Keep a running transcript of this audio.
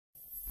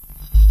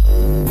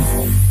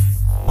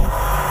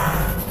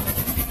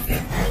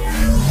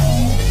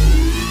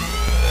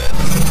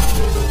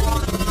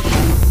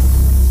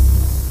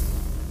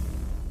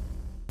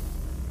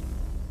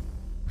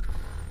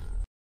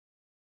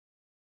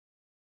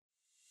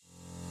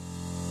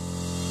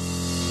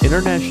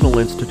International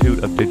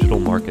Institute of Digital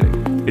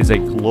Marketing is a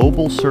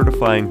global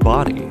certifying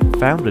body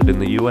founded in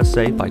the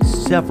USA by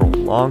several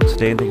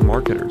long-standing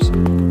marketers.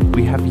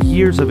 We have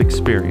years of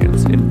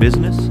experience in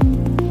business,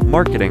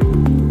 marketing,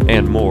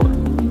 and more,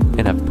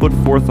 and have put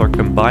forth our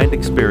combined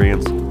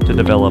experience to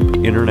develop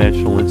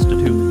International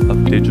Institute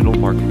of Digital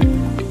Marketing.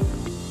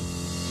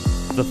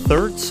 The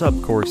third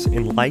subcourse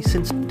in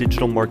Licensed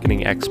Digital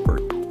Marketing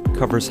Expert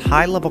covers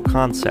high-level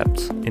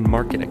concepts in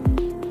marketing,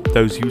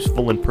 those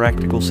useful in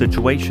practical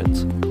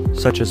situations,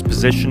 such as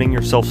positioning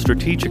yourself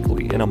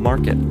strategically in a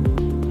market,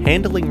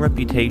 handling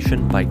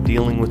reputation by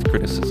dealing with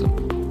criticism,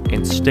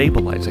 and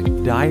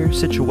stabilizing dire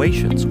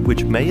situations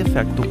which may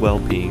affect the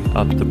well-being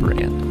of the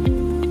brand.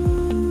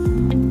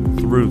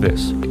 Through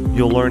this,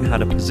 you'll learn how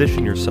to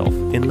position yourself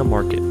in the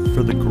market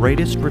for the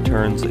greatest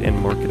returns and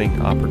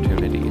marketing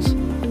opportunities,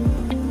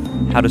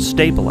 how to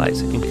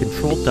stabilize and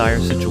control dire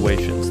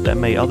situations that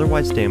may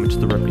otherwise damage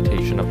the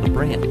reputation of the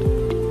brand,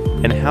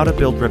 and how to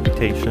build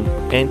reputation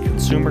and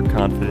consumer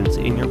confidence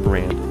in your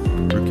brand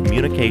through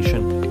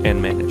communication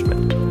and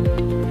management.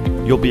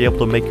 You'll be able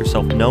to make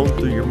yourself known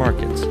through your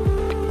markets,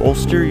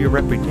 bolster your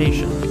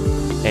reputation,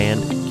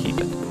 and keep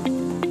it.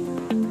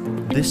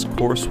 This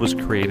course was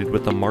created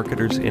with the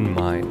marketers in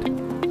mind,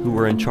 who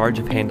are in charge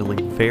of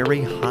handling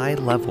very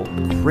high-level,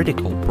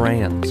 critical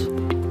brands.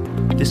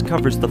 This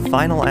covers the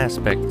final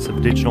aspects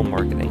of digital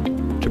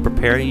marketing to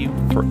prepare you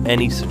for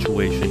any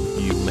situation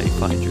you may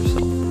find yourself.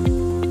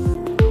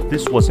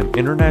 This was an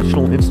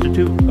International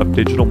Institute of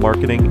Digital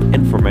Marketing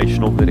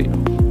informational video.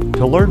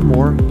 To learn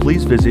more,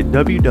 please visit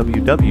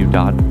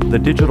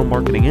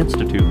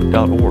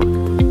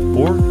www.thedigitalmarketinginstitute.org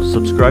or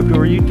subscribe to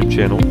our YouTube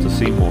channel to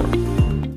see more.